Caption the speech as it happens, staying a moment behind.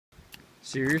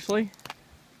Seriously?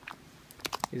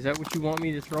 Is that what you want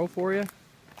me to throw for you?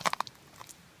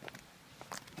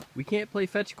 We can't play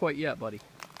fetch quite yet, buddy.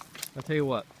 I'll tell you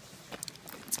what.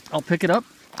 I'll pick it up,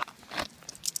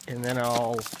 and then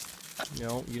I'll, you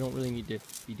know, you don't really need to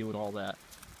be doing all that.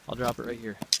 I'll drop it right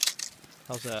here.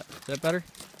 How's that? Is that better?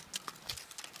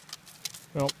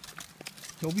 Well,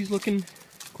 Toby's looking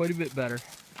quite a bit better.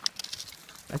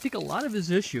 I think a lot of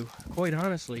his issue, quite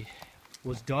honestly,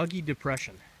 was doggy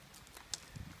depression.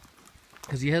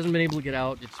 Because he hasn't been able to get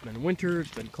out. It's been winter,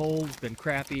 it's been cold, it's been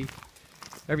crappy.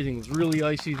 Everything was really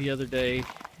icy the other day,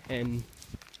 and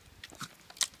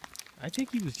I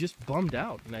think he was just bummed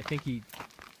out. And I think he,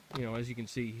 you know, as you can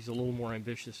see, he's a little more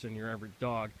ambitious than your average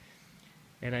dog.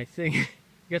 And I think, you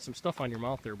got some stuff on your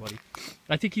mouth there, buddy.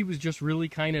 I think he was just really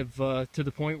kind of to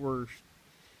the point where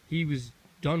he was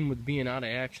done with being out of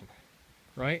action,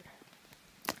 right?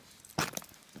 How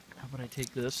about I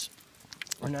take this?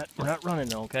 We're not running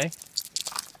though, okay?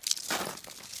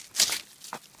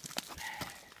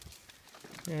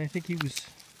 And I think he was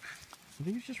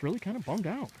just really kind of bummed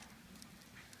out.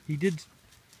 He did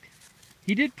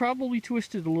probably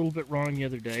twist it a little bit wrong the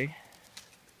other day,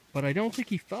 but I don't think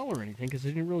he fell or anything because I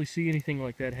didn't really see anything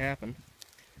like that happen.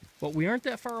 But we aren't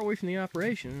that far away from the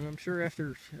operation, and I'm sure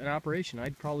after an operation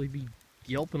I'd probably be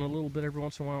yelping a little bit every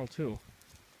once in a while too.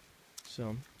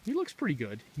 So he looks pretty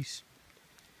good. He's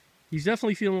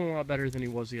definitely feeling a lot better than he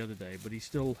was the other day, but he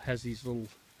still has these little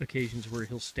occasions where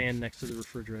he'll stand next to the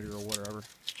refrigerator or whatever,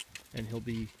 and he'll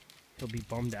be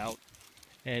bummed out,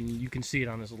 and you can see it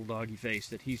on his little doggy face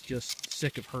that he's just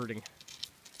sick of hurting.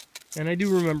 And I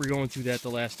do remember going through that the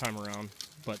last time around,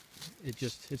 but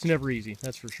it's never easy,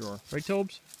 that's for sure. Right,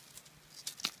 Tobes?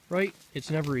 Right? It's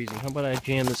never easy. How about I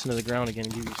jam this into the ground again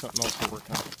and give you something else to work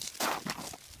on?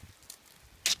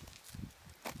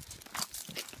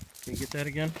 Can you get that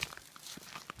again?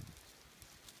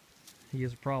 He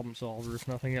is a problem solver, if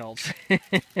nothing else.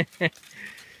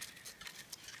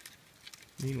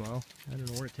 Meanwhile, I don't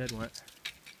know where Ted went.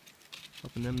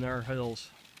 Up in them there hills.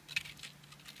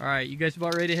 Alright, you guys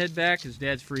about ready to head back? His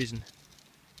dad's freezing.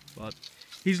 But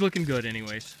he's looking good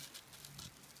anyways.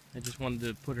 I just wanted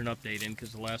to put an update in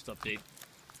because the last update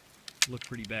looked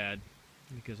pretty bad.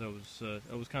 Because I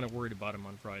was kind of worried about him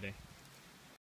on Friday.